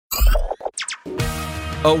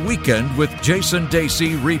A Weekend with Jason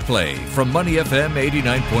Dacey replay from Money FM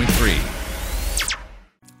 89.3.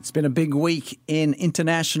 It's been a big week in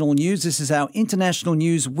international news. This is our International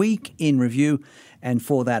News Week in Review. And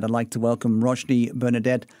for that, I'd like to welcome Roshni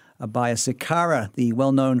Bernadette Abayasekara, the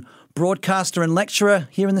well-known broadcaster and lecturer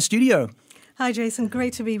here in the studio. Hi, Jason.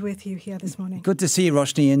 Great to be with you here this morning. Good to see you,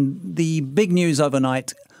 Roshni. And the big news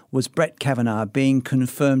overnight was Brett Kavanaugh being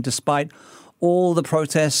confirmed despite all the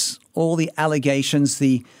protests, all the allegations,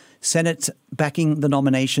 the Senate backing the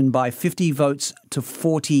nomination by 50 votes to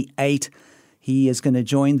 48. He is going to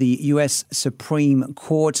join the U.S. Supreme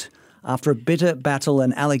Court after a bitter battle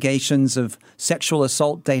and allegations of sexual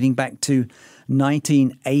assault dating back to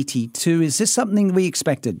 1982. Is this something we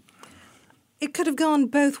expected? It could have gone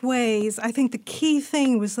both ways. I think the key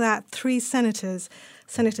thing was that three Senators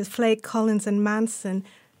Flake, Collins and Manson,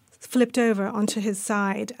 flipped over onto his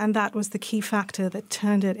side, and that was the key factor that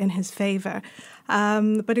turned it in his favor.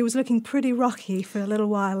 But it was looking pretty rocky for a little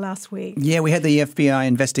while last week. Yeah, we had the FBI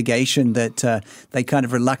investigation that they kind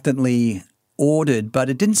of reluctantly ordered, but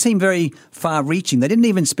it didn't seem very far-reaching. They didn't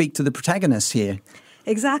even speak to the protagonists here.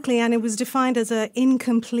 Exactly, and it was defined as an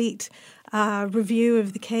incomplete review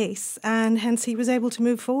of the case, and hence he was able to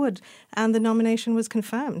move forward, and the nomination was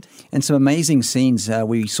confirmed. And some amazing scenes.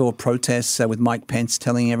 We saw protests with Mike Pence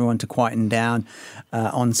telling everyone to quieten down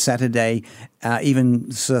on Saturday. Even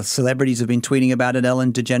celebrities have been tweeting about it,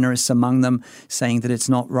 Ellen DeGeneres among them, saying that it's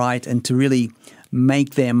not right, and to really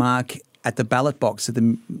make their mark at the ballot box at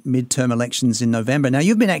the midterm elections in November. Now,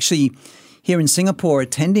 you've been actually here in Singapore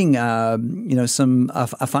attending, a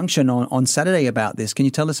function on Saturday about this. Can you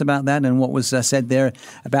tell us about that and what was said there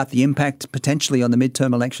about the impact potentially on the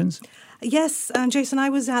midterm elections? Yes, Jason, I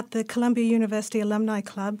was at the Columbia University Alumni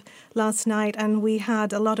Club last night, and we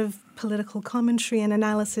had a lot of political commentary and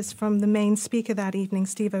analysis from the main speaker that evening,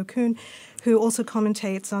 Steve Okun, who also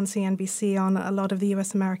commentates on CNBC on a lot of the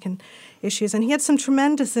US-American issues. And he had some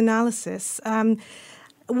tremendous analysis.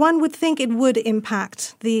 One would think it would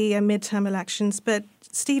impact the midterm elections, but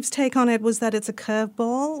Steve's take on it was that it's a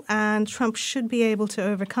curveball and Trump should be able to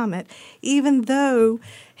overcome it, even though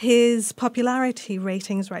his popularity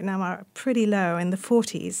ratings right now are pretty low, in the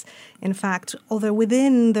 40s. In fact, although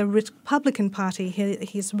within the Republican Party,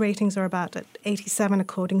 his ratings are about at 87,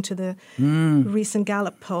 according to the recent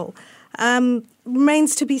Gallup poll.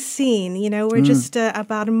 Remains to be seen. You know, we're just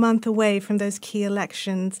about a month away from those key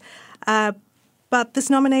elections. But this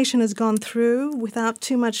nomination has gone through without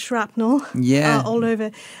too much shrapnel all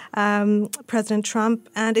over President Trump,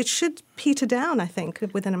 and it should peter down, I think,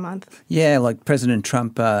 within a month. Yeah, like President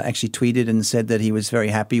Trump actually tweeted and said that he was very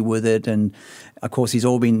happy with it, and of course he's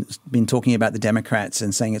all been talking about the Democrats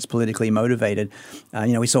and saying it's politically motivated.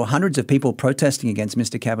 We saw hundreds of people protesting against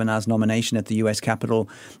Mr. Kavanaugh's nomination at the U.S. Capitol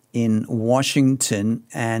in Washington,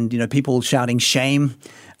 and people shouting shame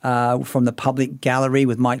from the public gallery,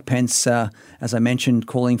 with Mike Pence, as I mentioned,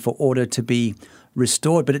 calling for order to be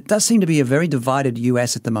restored. But it does seem to be a very divided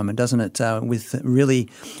U.S. at the moment, doesn't it? With really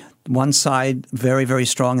one side very, very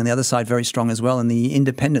strong and the other side very strong as well, and the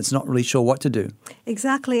independents not really sure what to do.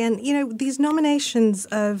 Exactly. And, these nominations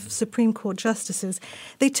of Supreme Court justices,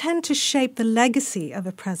 they tend to shape the legacy of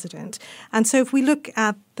a president. And so if we look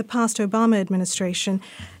at the past Obama administration,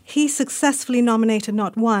 he successfully nominated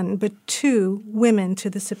not one, but two women to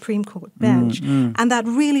the Supreme Court bench. And that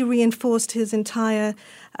really reinforced his entire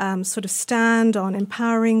sort of stand on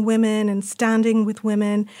empowering women and standing with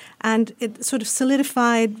women. And it sort of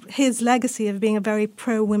solidified his legacy of being a very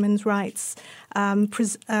pro-women's rights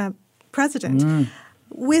president.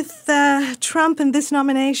 With Trump and this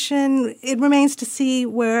nomination, it remains to see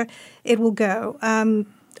where it will go.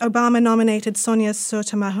 Obama nominated Sonia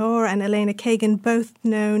Sotomayor and Elena Kagan, both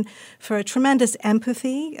known for a tremendous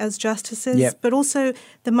empathy as justices, but also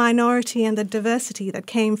the minority and the diversity that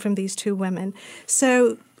came from these two women.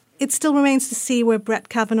 So it still remains to see where Brett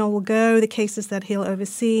Kavanaugh will go, the cases that he'll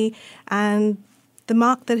oversee, and the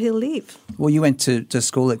mark that he'll leave. Well, you went to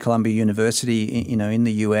school at Columbia University, in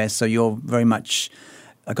the US, so you're very much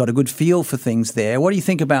got a good feel for things there. What do you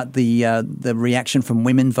think about the reaction from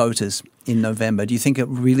women voters in November? Do you think it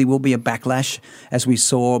really will be a backlash, as we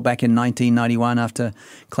saw back in 1991 after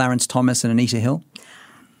Clarence Thomas and Anita Hill?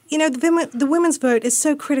 The women's vote is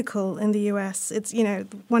so critical in the U.S. It's,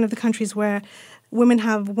 one of the countries where women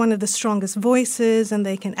have one of the strongest voices and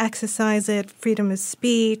they can exercise it, freedom of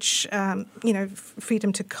speech,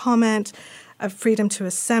 freedom to comment, freedom to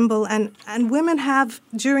assemble. And women have,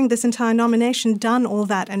 during this entire nomination, done all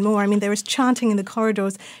that and more. I mean, there was chanting in the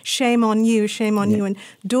corridors, shame on you, and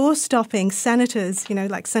door-stopping senators,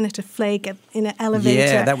 like Senator Flake in an elevator.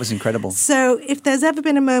 Yeah, that was incredible. So if there's ever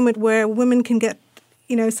been a moment where women can get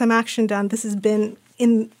some action done. This has been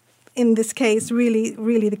in this case, really,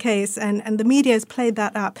 really the case, and the media has played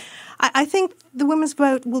that up. I think the women's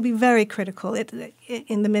vote will be very critical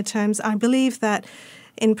in the midterms. I believe that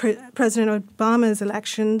in President Obama's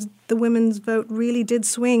elections, the women's vote really did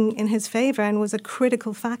swing in his favor and was a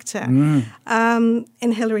critical factor. In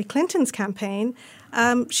Hillary Clinton's campaign,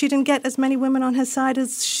 she didn't get as many women on her side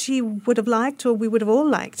as she would have liked, or we would have all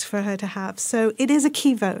liked for her to have. So it is a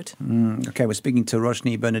key vote. Okay, we're speaking to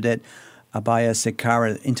Roshni Bernadette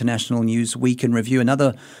Abayasekara, International News Week in Review.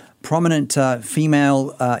 Another prominent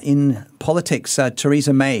female in politics,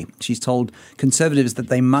 Theresa May. She's told Conservatives that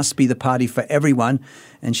they must be the party for everyone.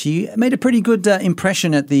 And she made a pretty good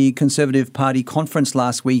impression at the Conservative Party conference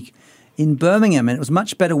last week in Birmingham. And it was a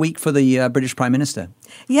much better week for the British Prime Minister.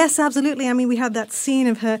 Yes, absolutely. I mean, we had that scene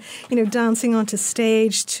of her, dancing onto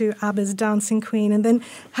stage to ABBA's Dancing Queen, and then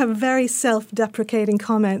her very self-deprecating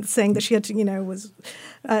comments saying that she had to,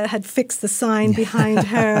 had fixed the sign behind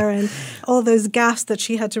her, and all those gaffes that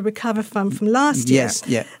she had to recover from last year. Yes,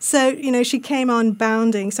 yeah. So, she came on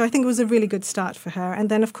bounding. So I think it was a really good start for her. And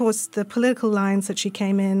then, of course, the political lines that she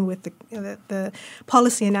came in with, the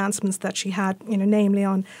policy announcements that she had, namely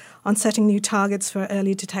on setting new targets for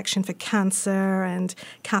early detection for cancer and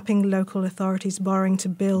capping local authorities' borrowing to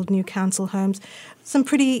build new council homes. Some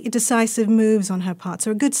pretty decisive moves on her part,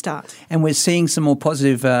 so a good start. And we're seeing some more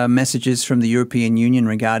positive messages from the European Union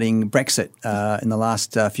regarding Brexit in the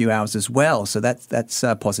last few hours as well. So that's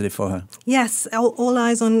positive for her. Yes, all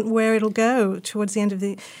eyes on where it'll go towards the end of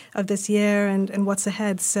this year and what's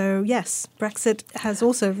ahead. So yes, Brexit has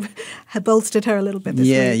also bolstered her a little bit this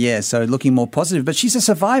week. Yeah. So looking more positive. But she's a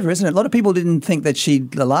survivor, isn't it? A lot of people didn't think that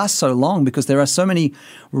she'd last so long because there are so many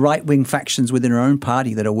right-wing factions within her own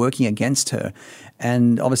party that are working against her.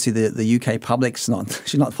 And obviously the UK public's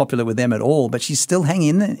she's not popular with them at all, but she's still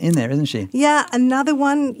hanging in there, isn't she? Yeah, another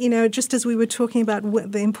one, just as we were talking about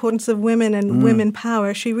the importance of women and women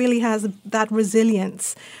power, she really has that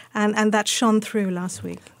resilience, and that shone through last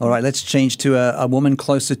week. All right, let's change to a woman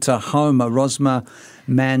closer to home, Rosma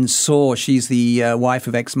Mansour. She's the wife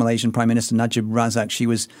of ex-Malaysian Prime Minister Najib Razak. She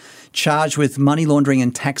was charged with money laundering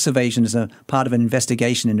and tax evasion as a part of an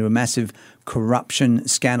investigation into a massive corruption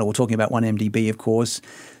scandal. We're talking about 1MDB, of course.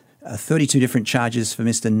 32 different charges for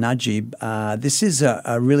Mr. Najib. This is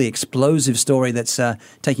a really explosive story that's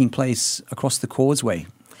taking place across the causeway.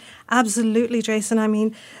 Absolutely, Jason. I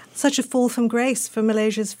mean, such a fall from grace for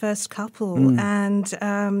Malaysia's first couple, and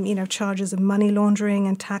charges of money laundering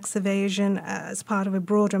and tax evasion as part of a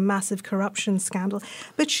broader, massive corruption scandal.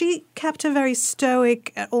 But she kept a very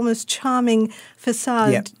stoic, almost charming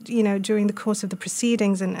facade, during the course of the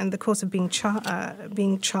proceedings and the course of being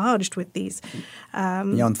charged with these.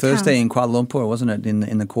 On Thursday in Kuala Lumpur, wasn't it,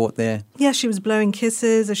 in the court there? Yeah, she was blowing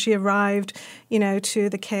kisses as she arrived, to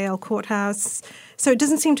the KL courthouse. So it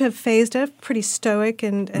doesn't seem to have fazed her. Pretty stoic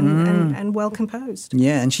and well composed.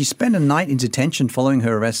 Yeah, and she spent a night in detention following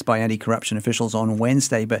her arrest by anti-corruption officials on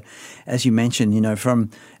Wednesday. But as you mentioned,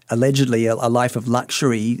 from allegedly a life of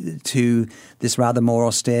luxury to this rather more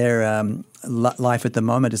austere life at the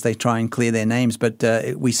moment as they try and clear their names. But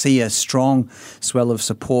we see a strong swell of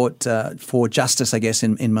support for justice, I guess,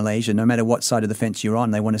 in Malaysia. No matter what side of the fence you're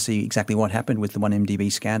on, they want to see exactly what happened with the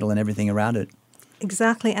 1MDB scandal and everything around it.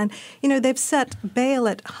 Exactly. And, they've set bail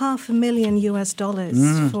at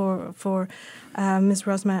 $500,000 for Ms.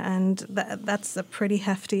 Rosma, and that's a pretty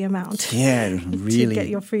hefty amount. Yeah, really. To get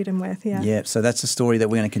your freedom with, yeah. Yeah, so that's a story that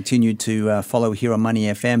we're going to continue to follow here on Money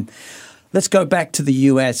FM. Let's go back to the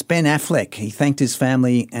US. Ben Affleck, he thanked his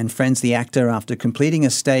family and friends, the actor, after completing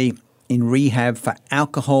a stay in rehab for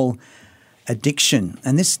alcohol addiction.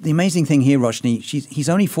 And the amazing thing here, Roshni, he's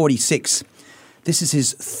only 46. This is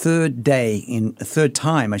his third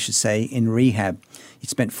time, in rehab. He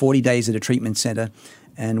spent 40 days at a treatment center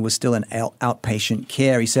and was still in outpatient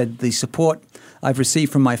care. He said, "The support I've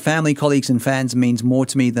received from my family, colleagues and fans means more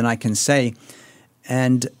to me than I can say."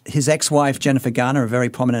 And his ex-wife, Jennifer Garner, a very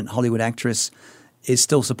prominent Hollywood actress, is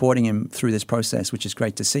still supporting him through this process, which is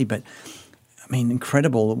great to see. But, I mean,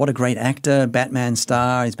 incredible. What a great actor, Batman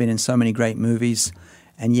star. He's been in so many great movies.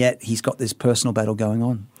 And yet he's got this personal battle going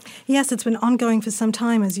on. Yes, it's been ongoing for some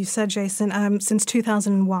time, as you said, Jason, since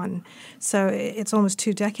 2001. So it's almost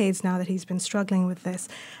 2 decades now that he's been struggling with this.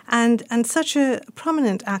 And such a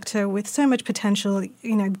prominent actor with so much potential,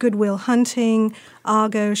 Good Will Hunting,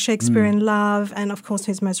 Argo, Shakespeare in Love, and of course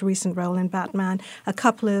his most recent role in Batman. A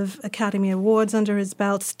couple of Academy Awards under his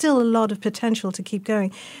belt, still a lot of potential to keep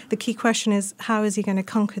going. The key question is, how is he going to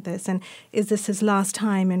conquer this? And is this his last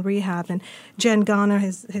time in rehab? And Jen Garner,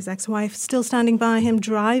 his ex-wife, still standing by him,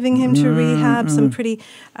 driving driving him to rehab, some pretty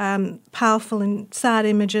powerful and sad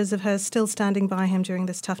images of her still standing by him during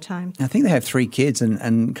this tough time. I think they have 3 kids,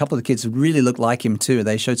 and a couple of the kids really look like him too.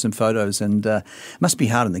 They showed some photos, and it must be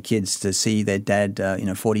hard on the kids to see their dad,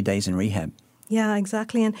 40 days in rehab. Yeah,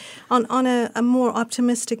 exactly. And on a more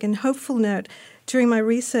optimistic and hopeful note, during my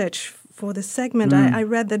research for this segment, I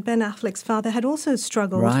read that Ben Affleck's father had also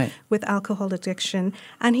struggled with alcohol addiction,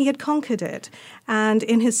 and he had conquered it. And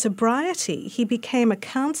in his sobriety, he became a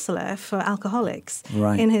counselor for alcoholics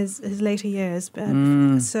in his later years.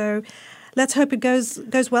 So let's hope it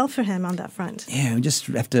goes well for him on that front. Yeah, we just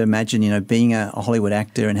have to imagine, being a Hollywood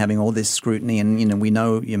actor and having all this scrutiny, and we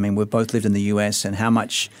know, we've both lived in the US, and how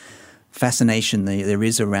much fascination there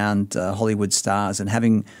is around Hollywood stars, and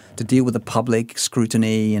having to deal with the public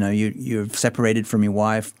scrutiny. You're separated from your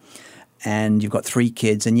wife and you've got 3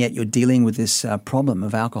 kids, and yet you're dealing with this problem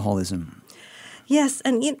of alcoholism. Yes,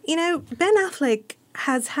 and Ben Affleck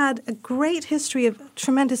has had a great history of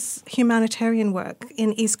tremendous humanitarian work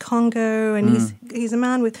in East Congo, and he's a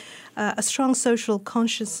man with a strong social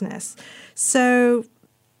consciousness. So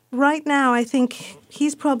right now I think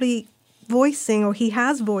he's probably voicing, or he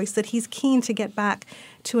has voiced, that he's keen to get back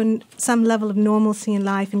to some level of normalcy in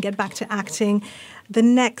life and get back to acting. The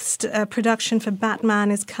next production for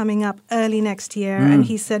Batman is coming up early next year, and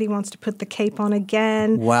he said he wants to put the cape on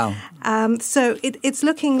again. Wow. So it's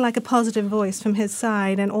looking like a positive voice from his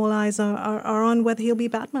side, and all eyes are on whether he'll be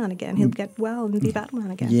Batman again. He'll get well and be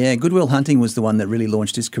Batman again. Yeah, Good Will Hunting was the one that really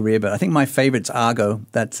launched his career, but I think my favorite's Argo.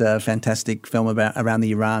 That's a fantastic film around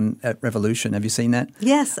the Iran Revolution. Have you seen that?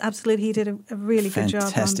 Yes, absolutely. He did a really good job on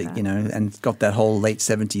that. Fantastic, and got that whole late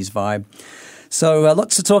 70s vibe. So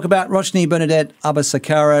lots to talk about. Roshni Bernadette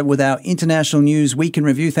Abayasekara with our International News Week in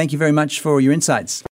Review. Thank you very much for your insights.